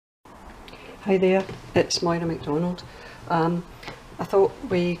Hi there, it's Moira McDonald. I thought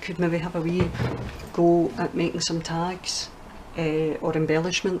we could maybe have a wee go at making some tags or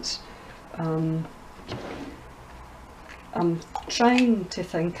embellishments. I'm trying to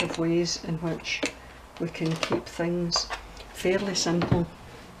think of ways in which we can keep things fairly simple,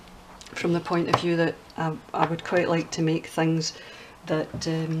 from the point of view that I would quite like to make things that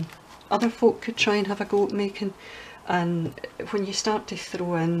other folk could try and have a go at making. And when you start to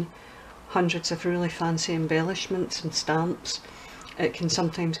throw in hundreds of really fancy embellishments and stamps, it can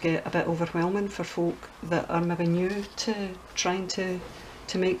sometimes get a bit overwhelming for folk that are maybe new to trying to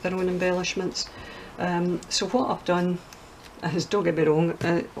make their own embellishments. So what I've done is, don't get me wrong,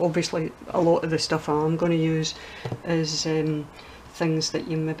 obviously a lot of the stuff I'm going to use is things that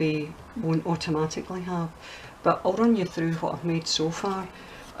you maybe won't automatically have, but I'll run you through what I've made so far.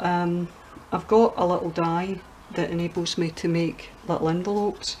 I've got a little die that enables me to make little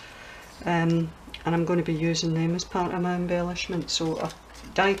envelopes, and I'm going to be using them as part of my embellishment. So I've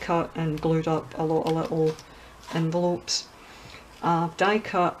die cut and glued up a lot of little envelopes. I've die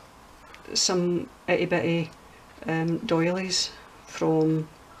cut some itty bitty doilies from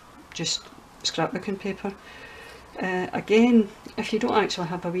just scrapbooking paper. Again, if you don't actually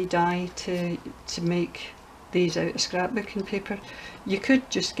have a wee die to make these out of scrapbooking paper, you could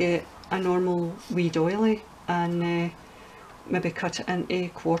just get a normal wee doily and maybe cut it into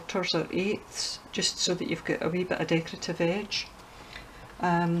quarters or eighths, just so that you've got a wee bit of decorative edge.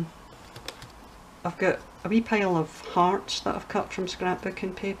 I've got a wee pile of hearts that I've cut from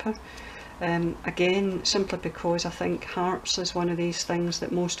scrapbooking paper. Again, simply because I think hearts is one of these things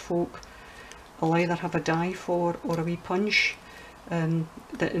that most folk will either have a die for or a wee punch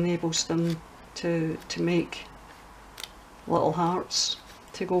that enables them to make little hearts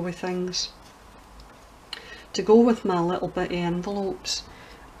to go with things. To go with my little bitty envelopes,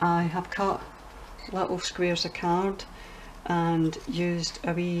 I have cut little squares of card and used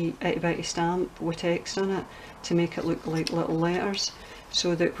a wee itty bitty stamp with text on it to make it look like little letters,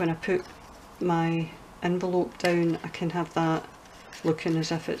 so that when I put my envelope down I can have that looking as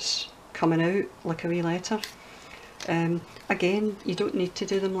if it's coming out like a wee letter. Again, you don't need to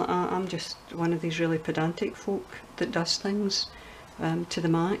do them like that. I'm just one of these really pedantic folk that does things to the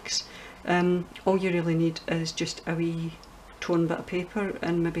max. All you really need is just a wee torn bit of paper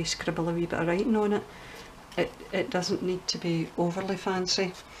and maybe scribble a wee bit of writing on it. It doesn't need to be overly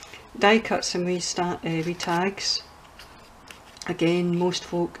fancy. Die cut some wee tags. Again, most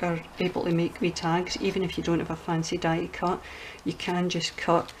folk are able to make wee tags. Even if you don't have a fancy die to cut, you can just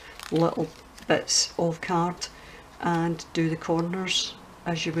cut little bits of card and do the corners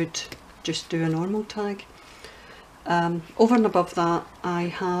as you would just do a normal tag. Over and above that, I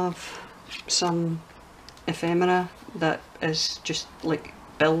have some ephemera that is just like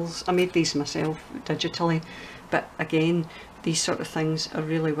bills. I made these myself digitally, but again, these sort of things are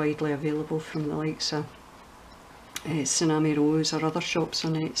really widely available from the likes of Tsunami Rose or other shops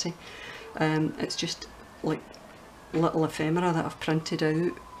on Etsy. It's just like little ephemera that I've printed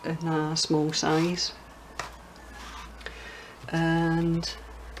out in a small size. And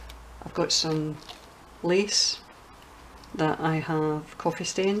I've got some lace that I have coffee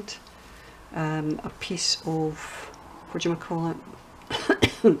stained, a piece of, what do you call it,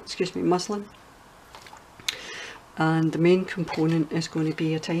 excuse me, muslin, and the main component is going to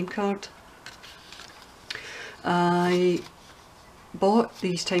be a time card. I bought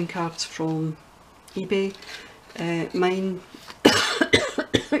these time cards from eBay. Mine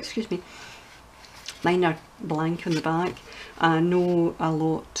excuse me, mine are blank on the back. I know a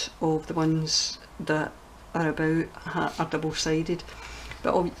lot of the ones that are about are double-sided,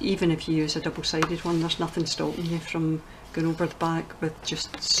 but even if you use a double-sided one, there's nothing stopping you from going over the back with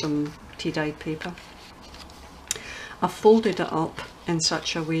just some tea-dyed paper. I've folded it up in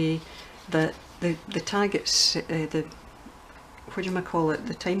such a way that the tag, the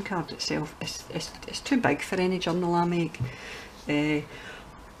time card itself is too big for any journal I make. I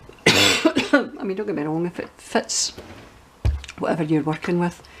mean, don't get me wrong, if it fits whatever you're working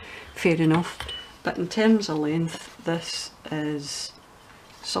with, fair enough, but in terms of length, this is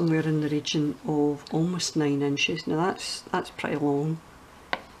somewhere in the region of almost 9 inches. Now that's pretty long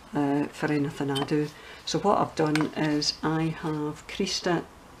for anything I do. So what I've done is I have creased it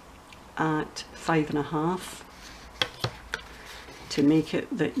at 5.5 to make it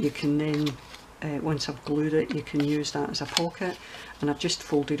that you can then, once I've glued it, you can use that as a pocket, and I've just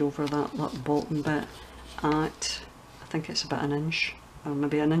folded over that little bottom bit at, I think it's about 1 inch, or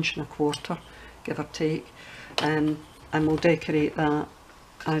maybe 1.25 inches, give or take, and we'll decorate that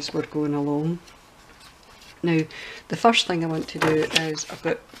as we're going along. Now the first thing I want to do is I've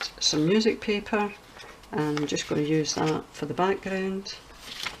got some music paper and I'm just going to use that for the background.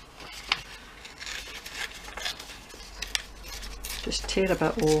 Just tear a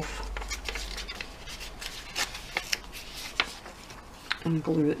bit off and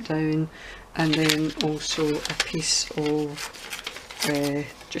glue it down, and then also a piece of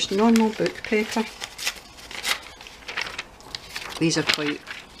just normal book paper. These are quite,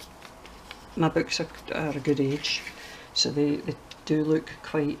 my books are a good age, so they do look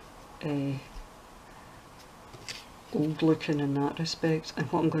quite old looking in that respect, and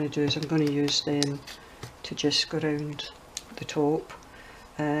what I'm going to do is I'm going to use them to just go around the top.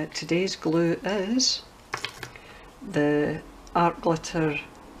 Today's glue is the Art Glitter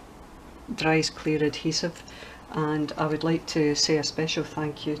Dries Clear Adhesive, and I would like to say a special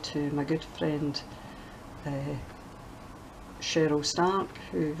thank you to my good friend Cheryl Stark,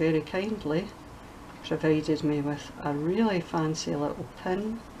 who very kindly provided me with a really fancy little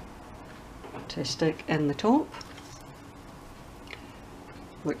pin to stick in the top.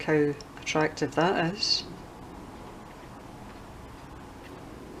 Look how attractive that is,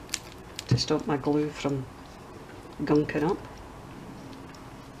 to stop my glue from gunking up.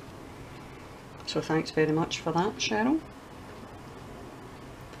 So thanks very much for that, Cheryl.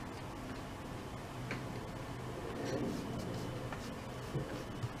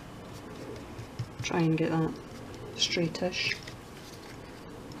 Try and get that straightish.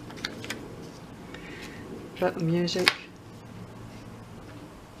 Bit of music.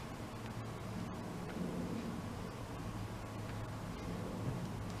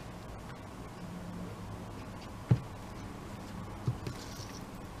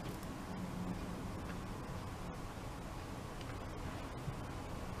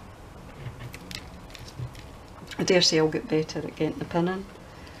 I dare say I'll get better at getting the pin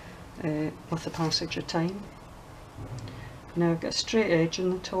in with the passage of time. Now I've got a straight edge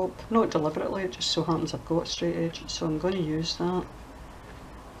in the top, not deliberately, it just so happens I've got a straight edge, so I'm going to use that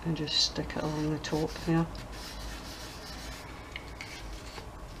and just stick it along the top there.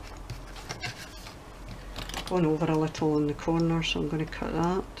 Going over a little in the corner, so I'm going to cut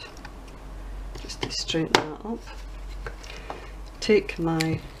that just to straighten that up. Take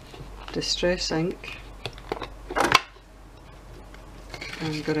my distress ink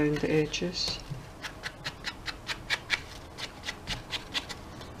and go around the edges.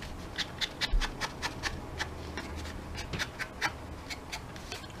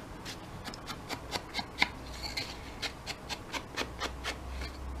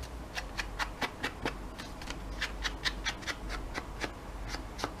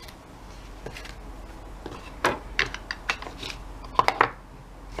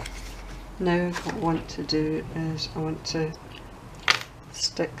 Now what I want to do is I want to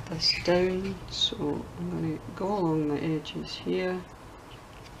stick this down, so I'm going to go along the edges here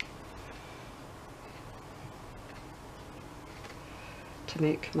to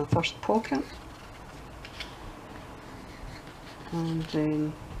make my first pocket, and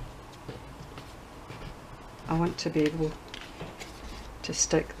then I want to be able to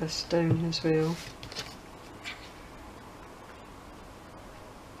stick this down as well.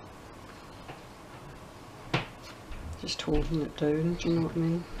 Just holding it down, do you know what I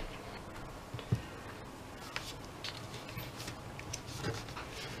mean?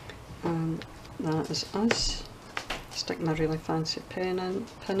 And that is us. Stick my really fancy pin in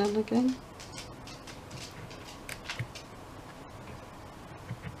again.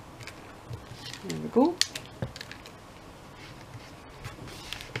 There we go.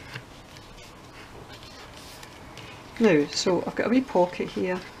 Now, so I've got a wee pocket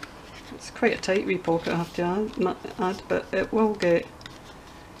here. It's quite a tight wee pocket I have to add, but it will get,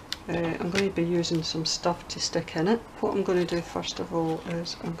 I'm going to be using some stuff to stick in it. What I'm going to do first of all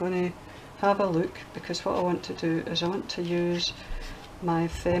is I'm going to have a look, because what I want to do is I want to use my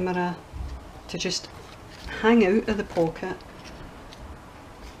ephemera to just hang out of the pocket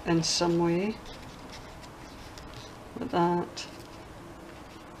in some way, like that,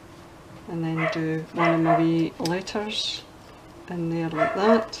 and then do one of my wee letters in there like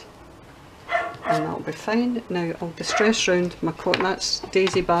that. And that'll be fine. Now I'll distress round my cotton. That's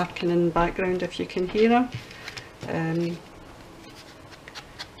Daisy barking in the background if you can hear her.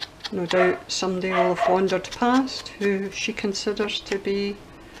 No doubt somebody will have wandered past who she considers to be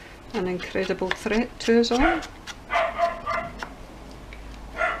an incredible threat to us all.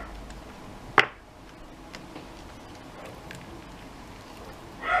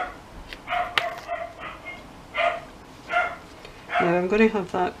 Now I'm going to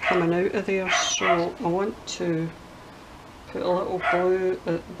have that coming out of there, so I want to put a little blue at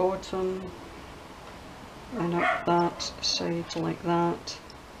the bottom and up that side like that.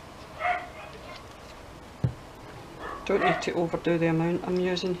 Don't need to overdo the amount I'm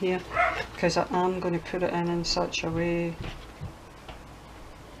using here, because I am going to put it in such a way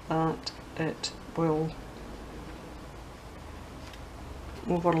that it will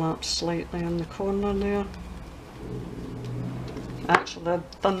overlap slightly on the corner there. Actually,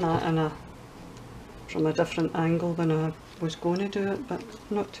 I've done that from a different angle than I was going to do it, but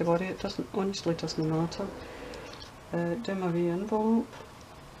not to worry, it honestly doesn't matter. Do my wee envelope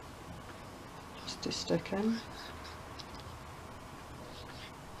just to stick in.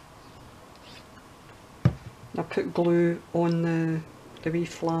 I put glue on the wee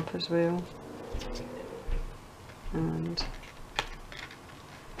flap as well, and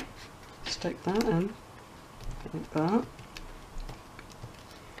stick that in like that,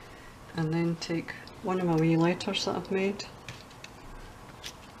 and then take one of my wee letters that I've made,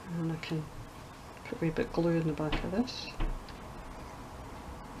 and I can put a wee bit of glue in the back of this.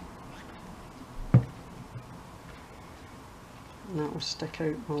 And that will stick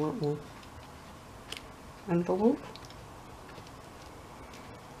out my little envelope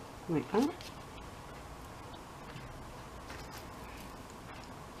like that.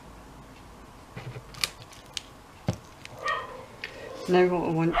 Now what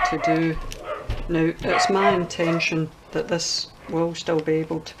I want to do, now it's my intention that this will still be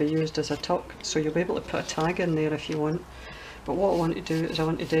able to be used as a tuck, so you'll be able to put a tag in there if you want, but what I want to do is I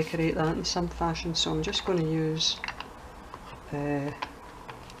want to decorate that in some fashion, so I'm just going to use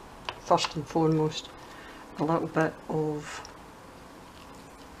first and foremost a little bit of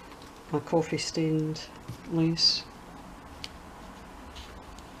my coffee stained lace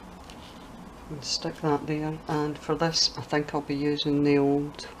and stick that there, and for this I think I'll be using the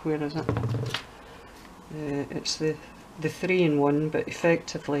old, where is it? It's the 3-in-1, but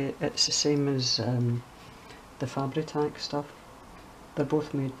effectively it's the same as the Fabri-Tac stuff. They're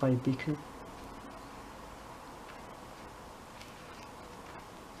both made by Beacon.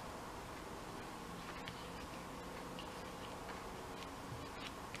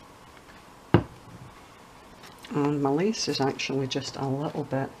 And my lace is actually just a little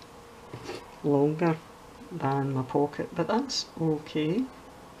bit longer than my pocket, but that's okay.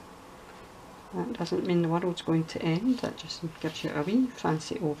 That doesn't mean the world's going to end, that just gives you a wee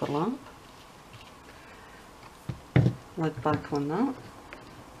fancy overlap. Lid back on that,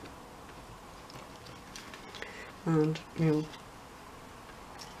 and we'll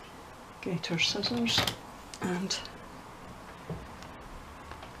get our scissors and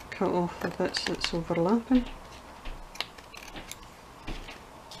cut off the bits that's overlapping.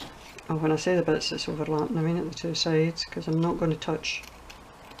 And when I say the bits that's overlapping, I mean at the two sides, because I'm not going to touch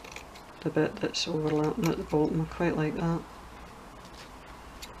the bit that's overlapping at the bottom. I quite like that.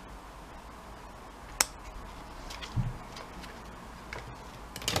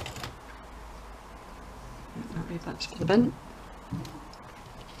 That wee bit's for the bin.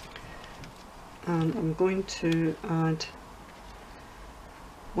 And I'm going to add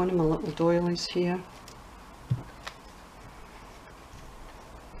one of my little doilies here.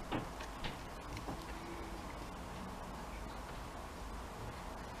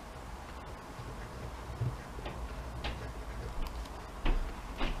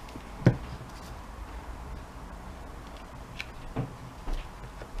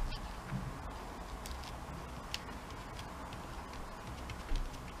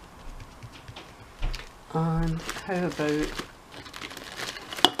 And how about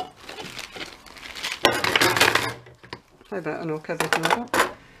I knock everything over?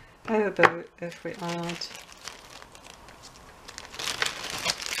 How about if we add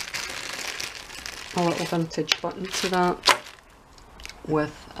a little vintage button to that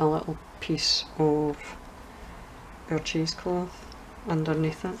with a little piece of our cheesecloth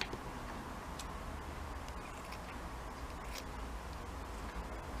underneath it.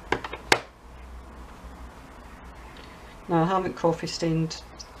 Now I haven't coffee stained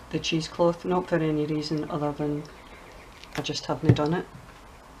the cheesecloth, not for any reason other than I just haven't done it.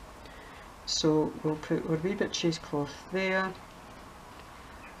 So we'll put our wee bit of cheesecloth there,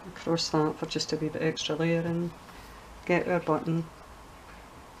 across that for just a wee bit extra layering, get our button,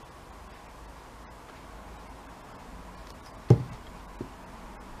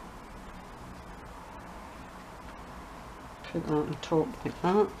 put that on top like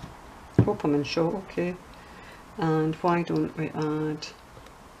that. Hope I'm in shot okay. And why don't we add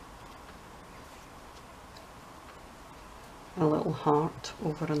a little heart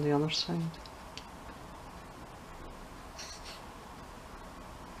over on the other side.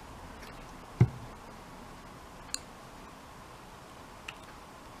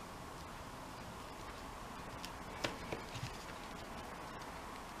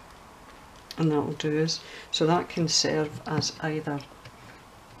 and that will do us. So that can serve as either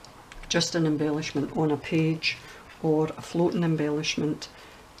just an embellishment on a page or a floating embellishment,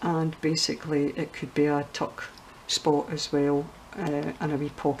 and basically it could be a tuck spot as well, and a wee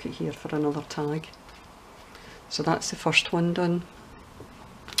pocket here for another tag. So that's the first one done.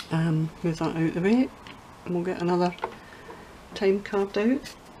 Move that out of the way and we'll get another time card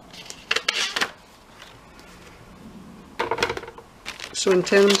out. So in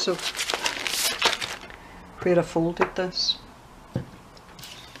terms of where I folded this,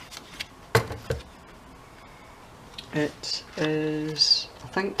 it is, I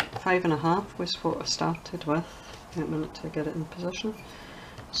think 5.5 was what I started with. Wait a minute to get it in position.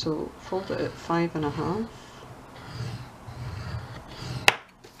 So fold it at 5.5.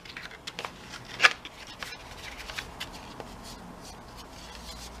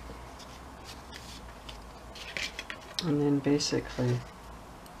 And then basically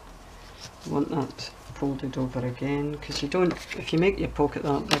want that folded over again, because you don't, if you make your pocket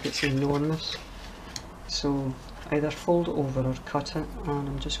that big it's enormous. So either fold it over or cut it, and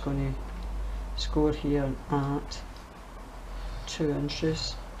I'm just going to score here at 2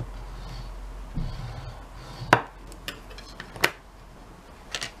 inches.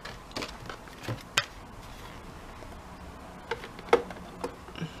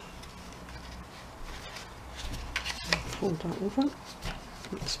 Fold that over,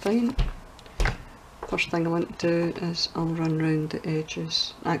 that's fine. First thing I want to do is I'll run round the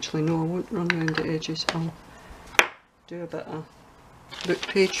edges. Actually no, I won't run round the edges, I'll do a bit of book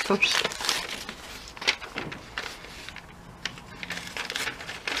page first.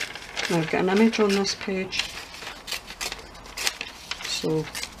 Now I've got an image on this page, so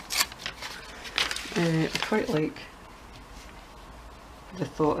I quite like the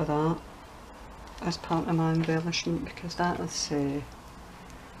thought of that as part of my embellishment, because that is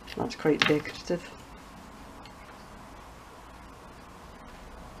that's quite decorative.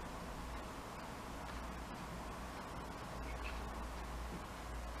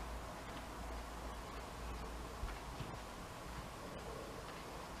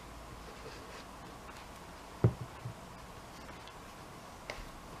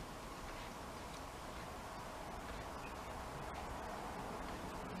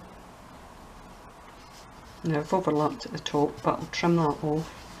 Now I've overlapped at the top, but I'll trim that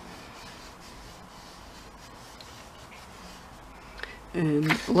off. A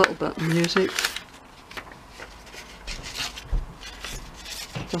little bit of music.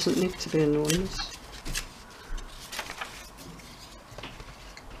 Doesn't need to be enormous.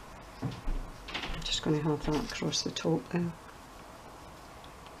 I'm just going to have that across the top there.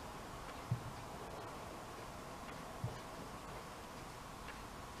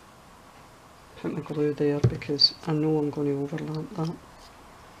 Put my glue there because I know I'm going to overlap that.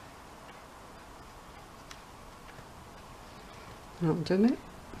 That'll do me.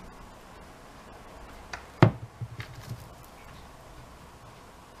 I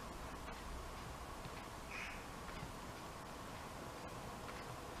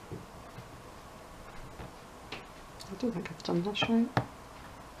don't think I've done this right.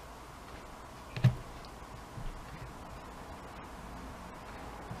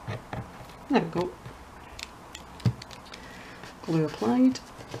 There we go. Glue applied.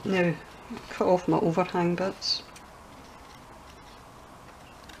 Now cut off my overhang bits.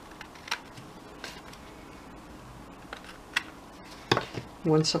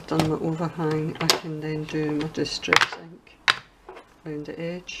 Once I've done my overhang, I can then do my distress ink around the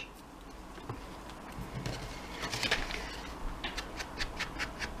edge.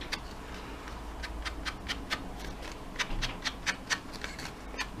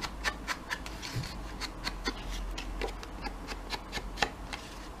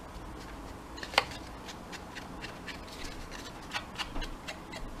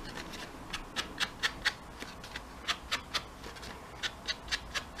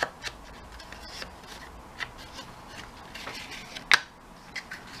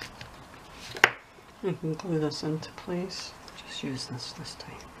 I can glue this into place. Just use this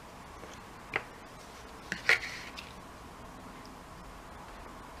time.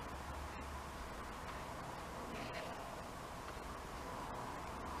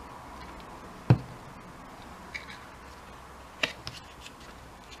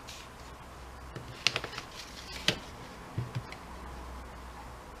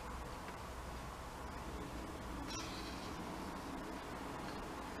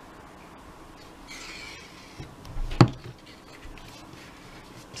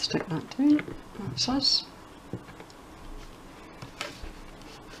 Stick that down, that's us.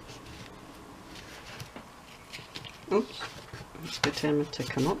 Oops, it's determined to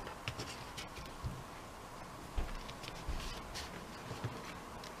come up.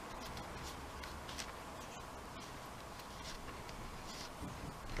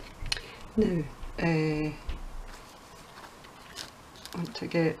 Now, I want to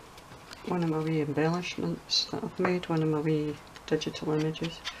get one of my wee embellishments that I've made, one of my wee digital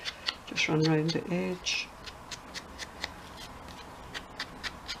images, just run round the edge.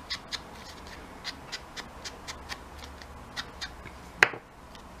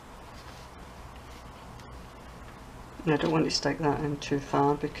 And I don't want to stick that in too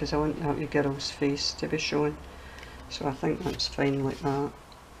far because I want that wee girl's face to be shown, so I think that's fine like that.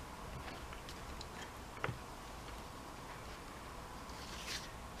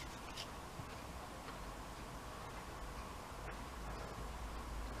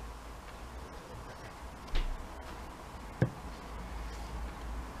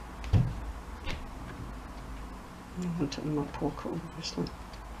 I want it in my pocket, obviously,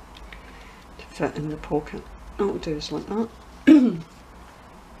 to fit in the pocket. All I'll do is like that.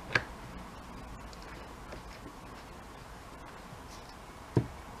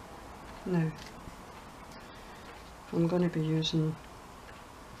 Now, if I'm going to be using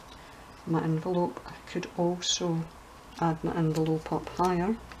my envelope, I could also add my envelope up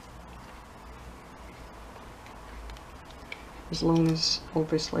higher, as long as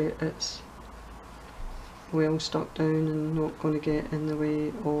obviously it's well stuck down and not going to get in the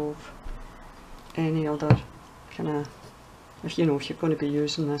way of any other kind of, if you know, if you're going to be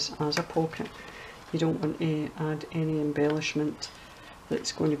using this as a pocket, you don't want to add any embellishment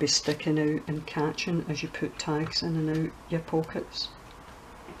that's going to be sticking out and catching as you put tags in and out your pockets.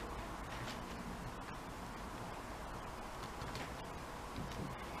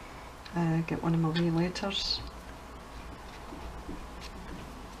 Get one of my wee letters.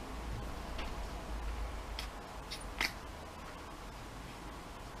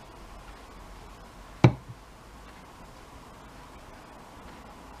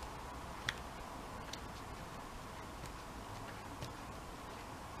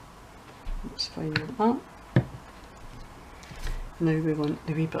 That's fine like that. Now we want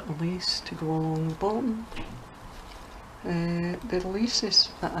the wee bit of lace to go along the bottom. The laces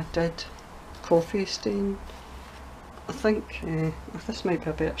that I did coffee stain, I think this might be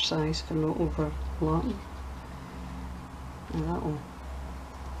a better size for not overlapping.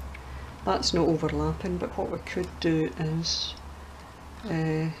 That's not overlapping, but what we could do is,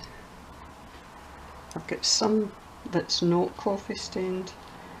 I've got some that's not coffee stained,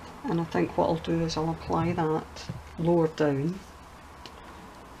 and I think what I'll do is I'll apply that lower down.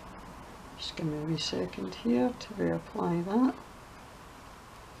 Just give me a wee second here to reapply that.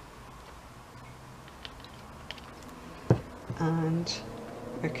 And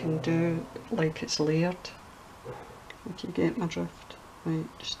we can do like it's layered, if you get my drift. Right,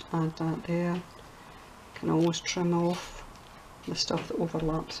 just add that there. You can always trim off the stuff that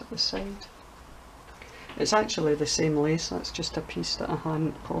overlaps at the side. It's actually the same lace, that's just a piece that I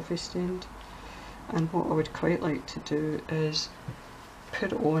hadn't coffee stained. And what I would quite like to do is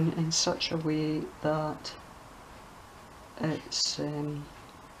put it on in such a way that it's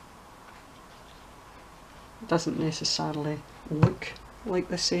doesn't necessarily look like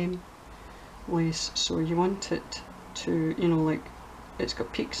the same lace. So you want it to, you know, like it's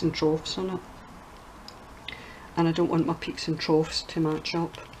got peaks and troughs on it, and I don't want my peaks and troughs to match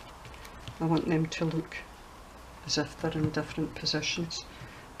up. I want them to look as if they're in different positions,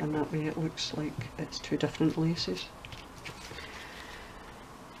 and that way it looks like it's two different laces.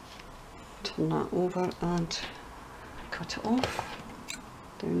 Turn that over and cut it off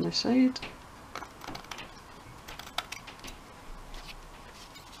down the side.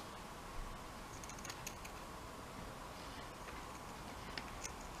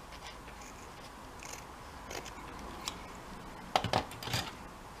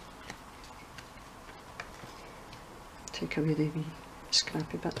 Take away the wee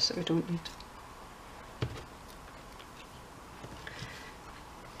scrappy bits that we don't need.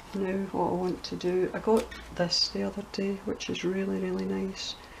 Now what I want to do, I got this the other day, which is really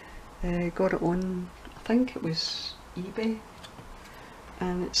nice. Got it on, I think it was eBay,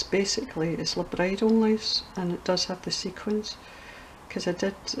 and it's basically, it's a bridal lace, and it does have the sequins, because I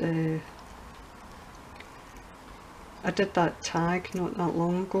did that tag not that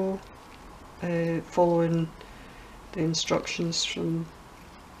long ago, following the instructions from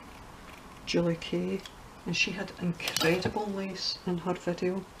Julie Kay, and she had incredible lace in her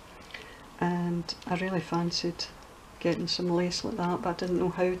video, and I really fancied getting some lace like that, but I didn't know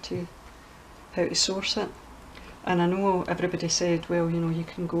how to source it. And I know everybody said, well, you know, you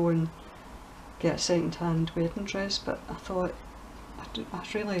can go and get a second-hand wedding dress, but I thought,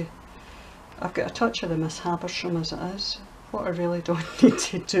 I've got a touch of the Miss Havisham as it is. What I really don't need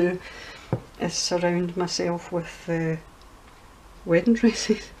to do is surround myself with wedding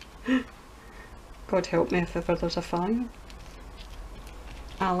dresses. God help me if ever there's a fire.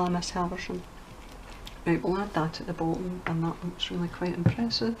 A la Miss Haversham. Right, we'll add that at the bottom, and that looks really quite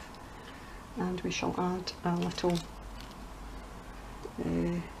impressive. And we shall add a little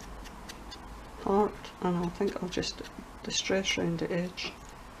heart, and I think I'll just distress round the edge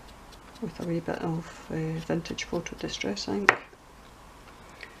with a wee bit of vintage photo distress ink.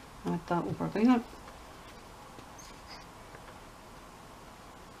 Add that over there.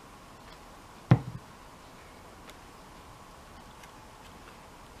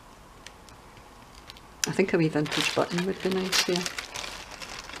 I think a wee vintage button would be nice here.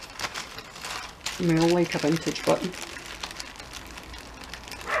 We all like a vintage button.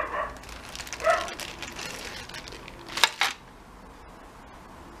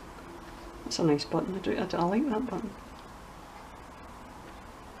 That's a nice button. I like that button.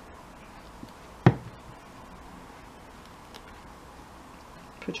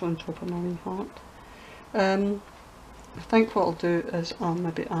 Put it on top of my wee heart. I think what I'll do is I'll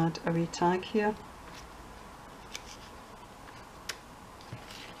maybe add a wee tag here.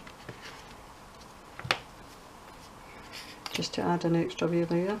 Just to add an extra wee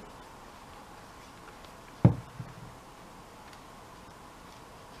layer.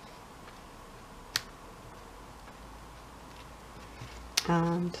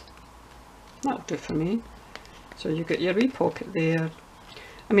 And that'll do for me. So you get your wee pocket there.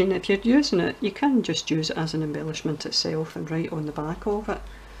 I mean, if you're using it, you can just use it as an embellishment itself and write on the back of it.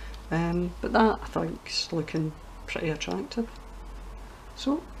 But that I think is looking pretty attractive.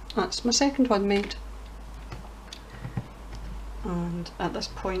 So that's my second one made. And at this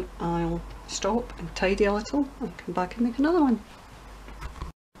point I'll stop and tidy a little and come back and make another one.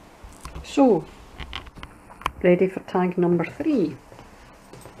 So, ready for tag number 3.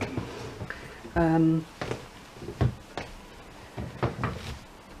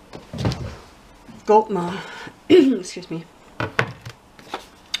 Got my excuse me,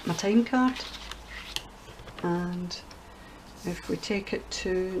 my time card, and if we take it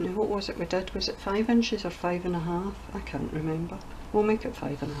to, now what was it we did, was it 5 inches or 5.5? I can't remember. We'll make it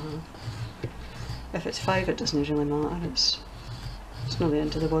 5.5. If it's 5 it doesn't really matter, it's not the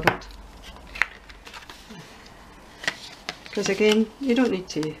end of the world. Because again, you don't need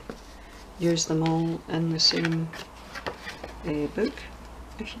to use them all in the same book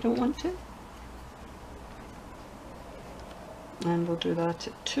if you don't want to. And we'll do that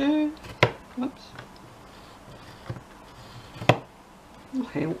at 2. Whoops. Will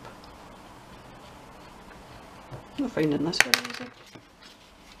help. I'm not finding this very easy.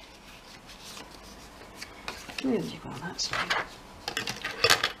 There you go, that's fine.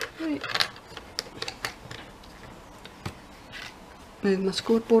 Right. Move my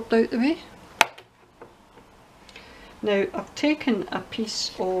scoreboard out the way. Now I've taken a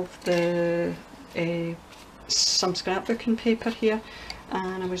piece of the some scrapbooking paper here,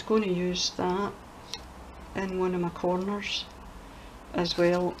 and I was going to use that in one of my corners, as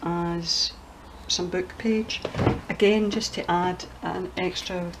well as some book page, again just to add an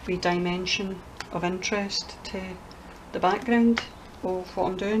extra wee dimension of interest to the background of what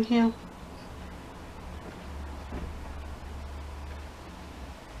I'm doing here.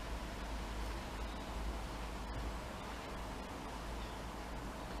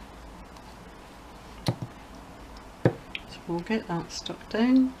 So we'll get that stuck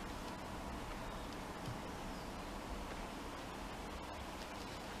down.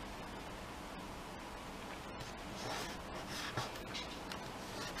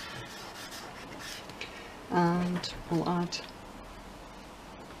 And we'll add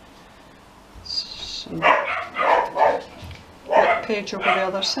some book page over the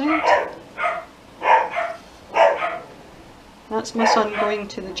other side. That's my son going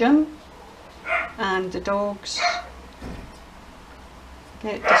to the gym, and the dogs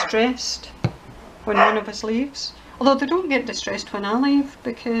get distressed when one of us leaves. Although they don't get distressed when I leave,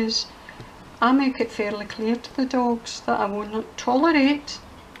 because I make it fairly clear to the dogs that I will not tolerate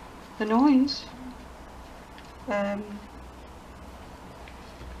the noise. And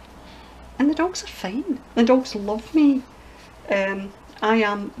the dogs are fine. The dogs love me. I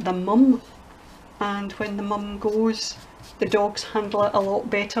am the mum, and when the mum goes, the dogs handle it a lot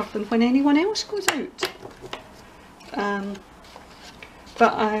better than when anyone else goes out.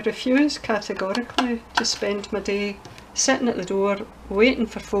 But I refuse categorically to spend my day sitting at the door waiting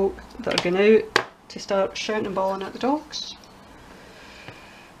for folk that are going out to start shouting and bawling at the dogs.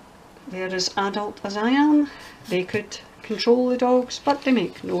 They're as adult as I am. They could control the dogs, but they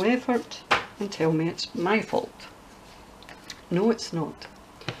make no effort and tell me it's my fault. No, it's not.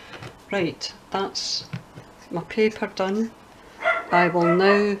 Right, that's my paper done. I will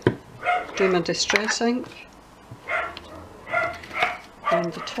now do my distress ink on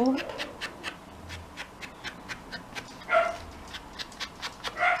the top.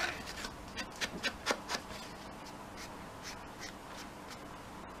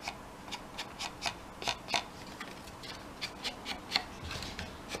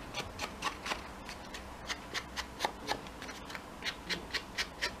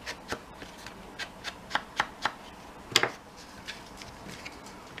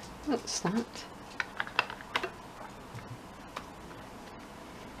 That's that.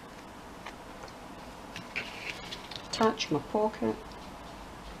 Attach my pocket.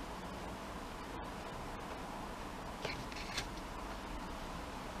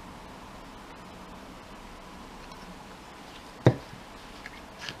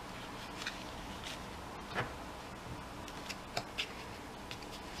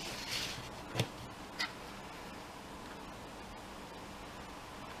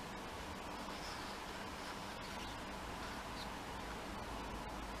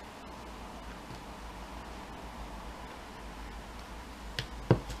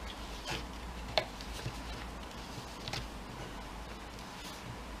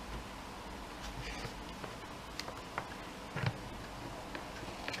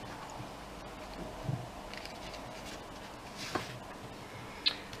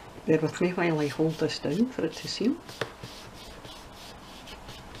 Bear with me while I hold this down for it to seal.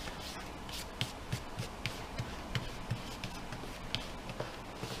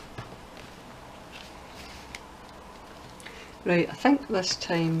 Right, I think this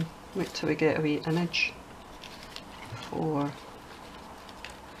time, wait till we get a wee image for...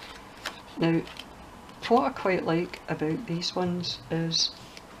 Now, what I quite like about these ones is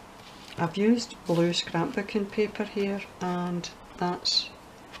I've used blue scrapbooking paper here, and that's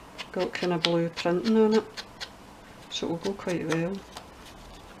got kind of blue printing on it, so it will go quite well.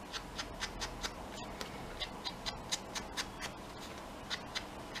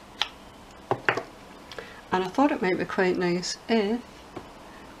 And I thought it might be quite nice if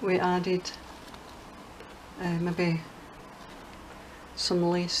we added maybe some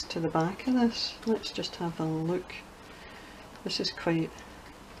lace to the back of this. Let's just have a look. This is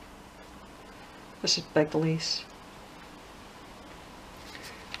big lace.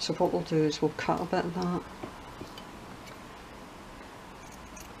 So what we'll do is we'll cut a bit of that.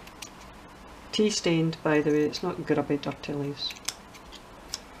 Tea stained, by the way, it's not grubby dirty lace.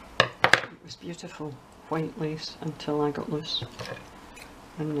 It was beautiful white lace until I got loose,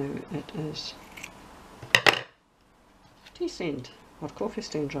 and now it is tea stained, or coffee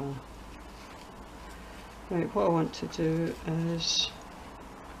stained rather. Right, what I want to do is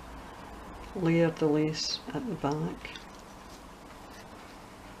layer the lace at the back.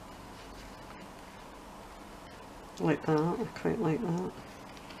 Like that, I quite like that.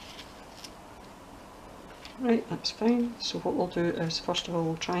 Right, that's fine. So what we'll do is, first of all,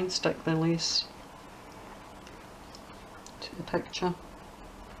 we'll try and stick the lace to the picture.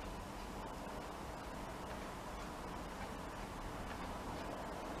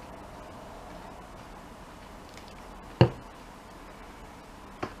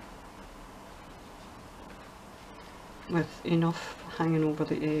 With enough hanging over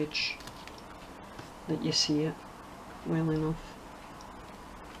the edge that you see it well enough.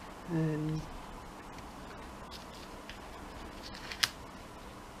 In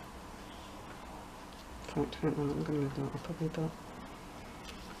fact, I'm going to move that up a wee bit,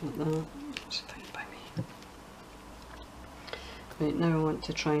 like that. It's fine by me. Right, now I want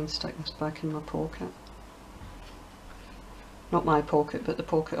to try and stick this back in my pocket. Not my pocket, but the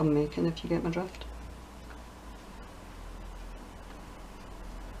pocket I'm making, if you get my drift.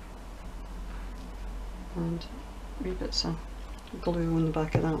 And wee bits of glue on the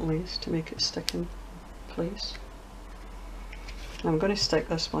back of that lace to make it stick in place. I'm going to stick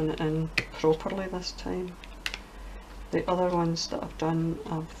this one in properly this time. The other ones that I've done,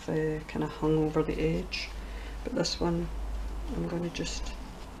 I've kind of hung over the edge, but this one I'm going to just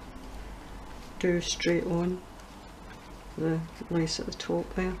do straight on the lace at the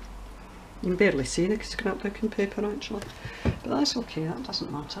top there. You can barely see the scrapbooking paper actually, but that's okay, that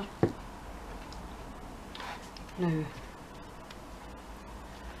doesn't matter. Now,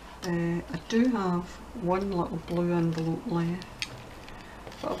 I do have one little blue envelope left,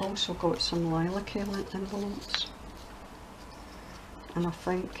 but I've also got some lilac envelopes, and I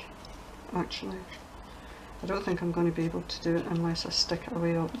think, actually, I don't think I'm going to be able to do it unless I stick it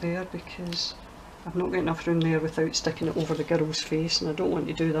away up there, because I've not got enough room there without sticking it over the girl's face, and I don't want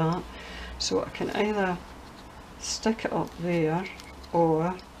to do that. So I can either stick it up there,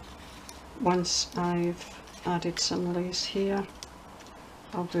 or once I've added some lace here,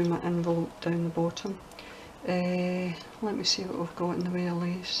 I'll do my envelope down the bottom. Let me see what we've got in the way of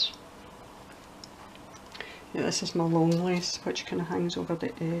lace. Yeah, this is my long lace, which kind of hangs over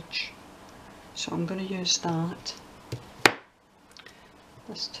the edge. So I'm going to use that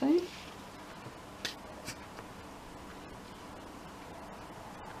this time.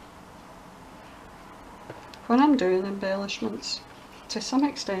 When I'm doing embellishments, to some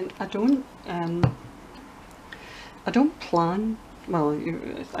extent, I don't plan. Well,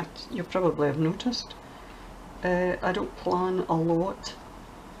 you probably have noticed. I don't plan a lot.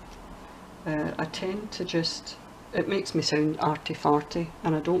 I tend to just. It makes me sound arty-farty,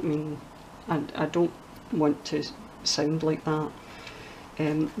 and I don't mean. I don't want to sound like that.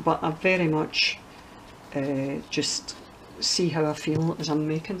 But I very much just see how I feel as I'm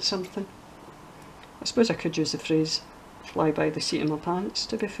making something. I suppose I could use the phrase fly by the seat of my pants,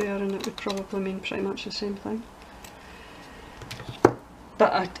 to be fair, and it would probably mean pretty much the same thing.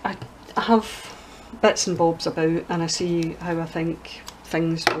 But I have bits and bobs about, and I see how I think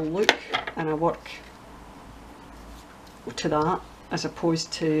things will look, and I work to that, as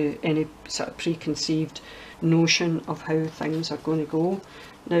opposed to any sort of preconceived notion of how things are going to go.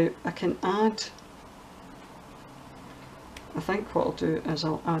 Now I can add, I think what I'll do is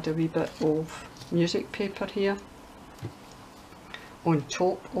I'll add a wee bit of music paper here on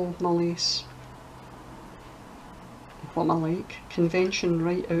top of my lace. What I like, convention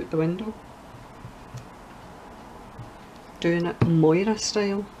right out the window. Doing it Moira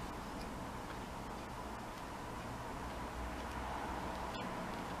style.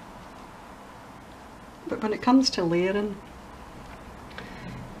 But when it comes to layering,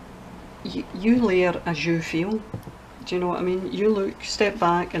 you layer as you feel. Do you know what I mean? You step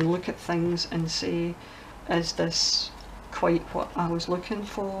back and look at things and say, is this quite what I was looking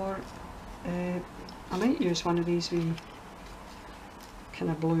for? I might use one of these wee kind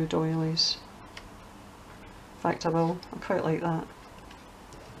of blue doilies. In fact I will, I quite like that.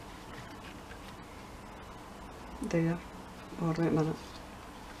 There. Oh wait a minute.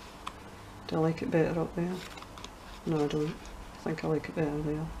 Do I like it better up there? No I don't. I think I like it better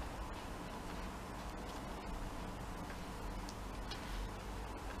there.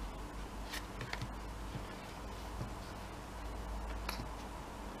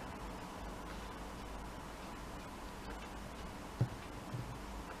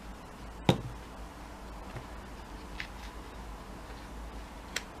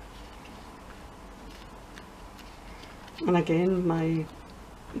 And again, my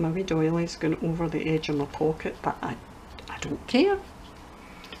wee doily's going over the edge of my pocket, but I don't care.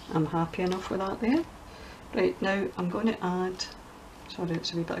 I'm happy enough with that there. Right, now I'm going to add, sorry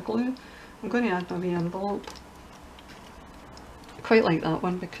it's a wee bit of glue, I'm going to add my wee envelope. I quite like that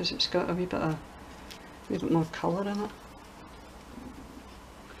one because it's got a wee bit more colour in it.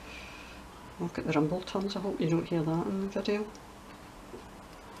 Look at the rumble tons, I hope you don't hear that in the video.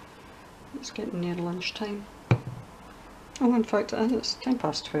 It's getting near lunchtime. Oh, in fact, it's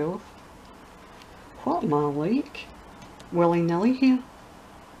 12:10. What am I like? Willy-nilly here.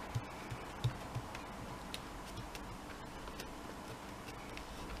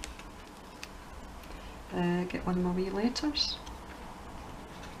 Get one of my wee letters.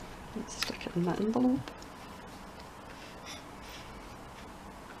 Let's stick it in the envelope.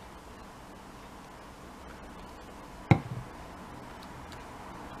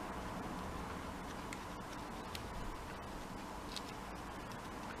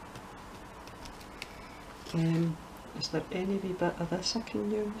 Is there any wee bit of this I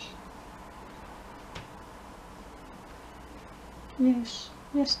can use?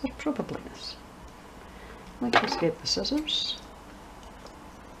 Yes there probably is. Let's get the scissors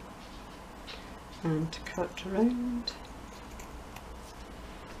and cut around.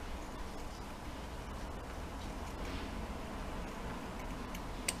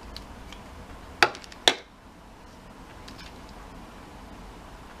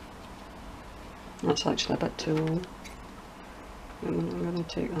 That's actually a bit too long. I'm going to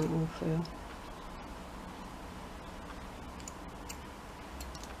take that off there.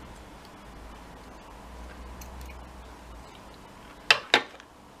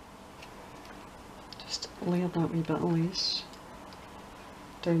 Just layer that wee bit of lace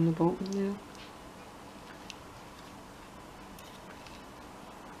down the bottom there.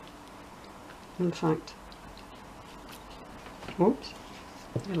 In fact, oops,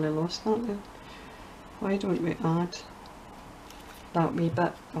 nearly lost that there. Why don't we add that wee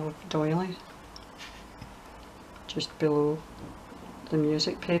bit of doily just below the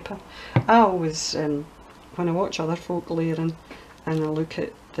music paper? I always, when I watch other folk layering and I look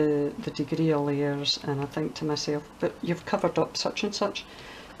at the degree of layers, and I think to myself, but you've covered up such and such,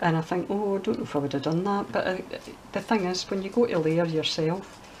 and I think, oh, I don't know if I would have done that. But the thing is, when you go to layer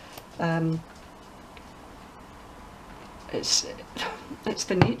yourself, it's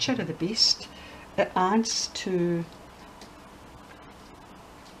the nature of the beast. It adds to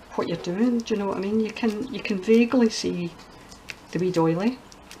what you're doing. Do you know what I mean? You can vaguely see the wee doily,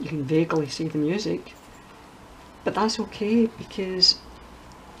 you can vaguely see the music, but that's okay, because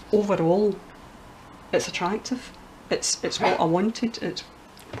overall it's attractive. It's what I wanted, it's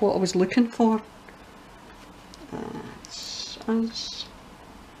what I was looking for. I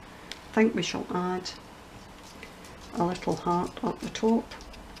think we shall add a little heart up the top.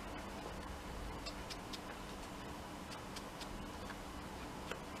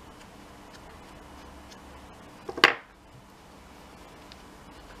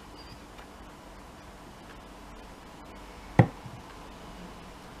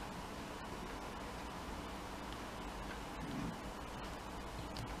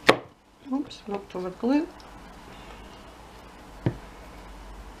 Oops, knocked over the glue.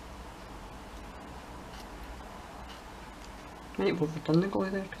 Might have overdone the glue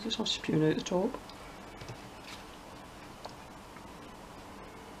there because it's all spewing out the top.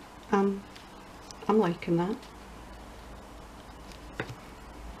 I'm liking that.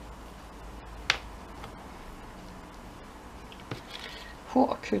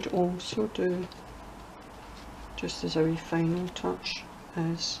 What I could also do, just as a wee final touch,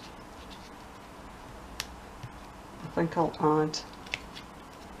 is I think I'll add,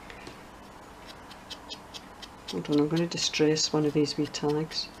 hold on, I'm going to distress one of these wee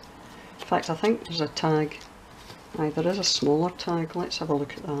tags. In fact, I think there's a tag, there is a smaller tag. Let's have a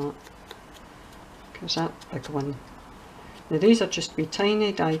look at that, because that big one, now these are just wee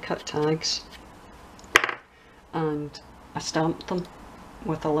tiny die cut tags, and I stamped them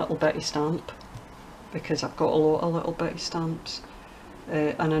with a little bitty stamp because I've got a lot of little bitty stamps.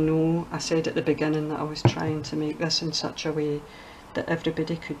 And I know I said at the beginning that I was trying to make this in such a way that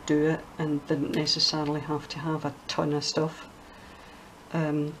everybody could do it and didn't necessarily have to have a ton of stuff.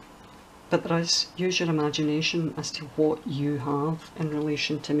 But there is, use your imagination as to what you have in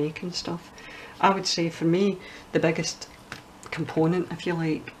relation to making stuff. I would say for me the biggest component, if you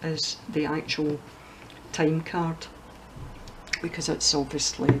like, is the actual time card, because it's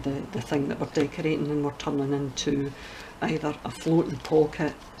obviously the thing that we're decorating and we're turning into either a floating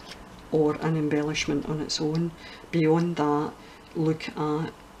pocket or an embellishment on its own. Beyond that, look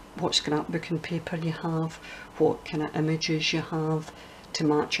at what scrapbooking paper you have, what kind of images you have to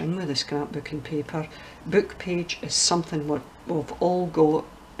match in with the scrapbooking paper. Book page is something we've all got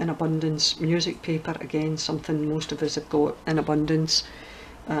in abundance. Music paper, again, something most of us have got in abundance.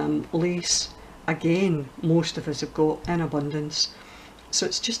 Lace, again, most of us have got in abundance. So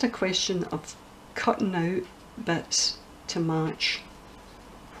it's just a question of cutting out bits to match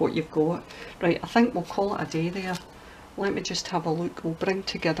what you've got. Right, I think we'll call it a day there. Let me just have a look. We'll bring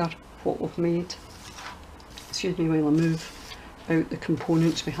together what we've made. Excuse me while I move out the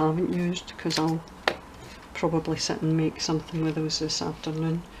components we haven't used, because I'll probably sit and make something with those this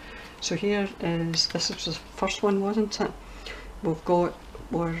afternoon. So here is, this was the first one, wasn't it? We've got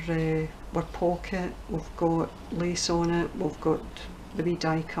our pocket, we've got lace on it, we've got the wee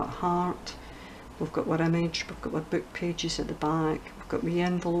die cut heart, we've got our image, we've got our book pages at the back, we've got wee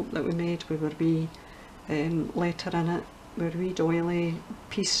envelope that we made with our wee letter in it, our wee doily,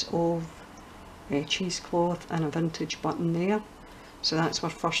 piece of cheesecloth and a vintage button there. So that's our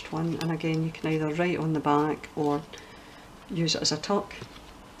first one, and again you can either write on the back or use it as a tuck.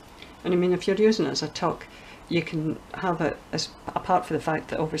 And I mean, if you're using it as a tuck, you can have it as, apart from the fact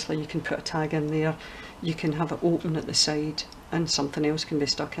that obviously you can put a tag in there, you can have it open at the side and something else can be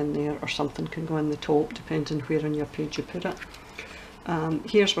stuck in there, or something can go in the top depending where on your page you put it.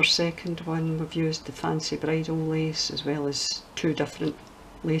 Here's our second one. We've used the fancy bridal lace as well as two different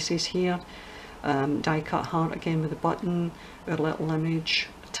laces here. Die cut heart again with a button, our little image,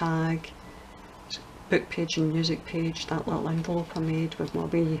 tag, book page and music page, that little envelope I made with my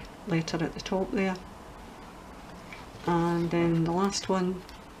wee letter at the top there. And then the last one,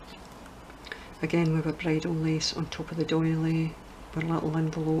 again with a bridal lace on top of the doily, our little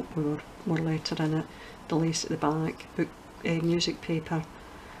envelope with more letter in it, the lace at the back, book, music paper,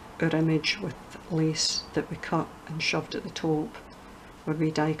 our image with lace that we cut and shoved at the top, our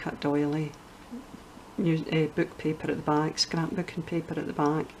wee die cut doily, book paper at the back, scrapbooking paper at the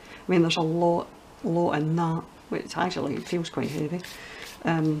back. I mean, there's a lot in that, which actually it feels quite heavy.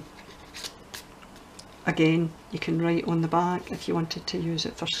 Again, you can write on the back if you wanted to use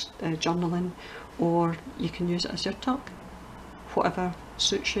it for journaling, or you can use it as your tuck. whatever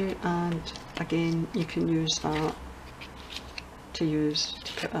suits you, and again you can use that to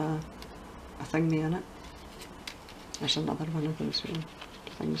put a thingy in it. There's another one of those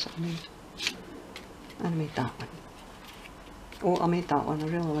things that I made. And I made that one. Oh, I made that one. I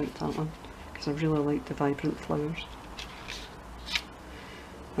really liked that one because I really like the vibrant flowers.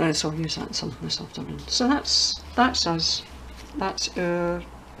 So I'll use that in something this afternoon. So that's us. That's our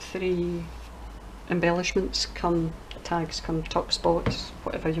 3 embellishments, come tags, come top spots,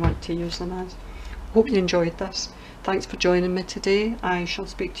 whatever you want to use them as. Hope you enjoyed this. Thanks for joining me today. I shall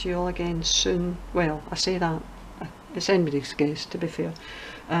speak to you all again soon. Well, I say that, it's anybody's guess to be fair,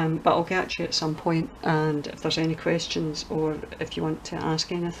 but I'll get you at some point, and if there's any questions or if you want to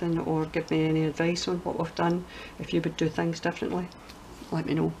ask anything or give me any advice on what we've done, if you would do things differently, let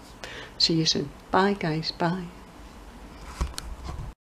me know. See you soon. Bye guys, bye.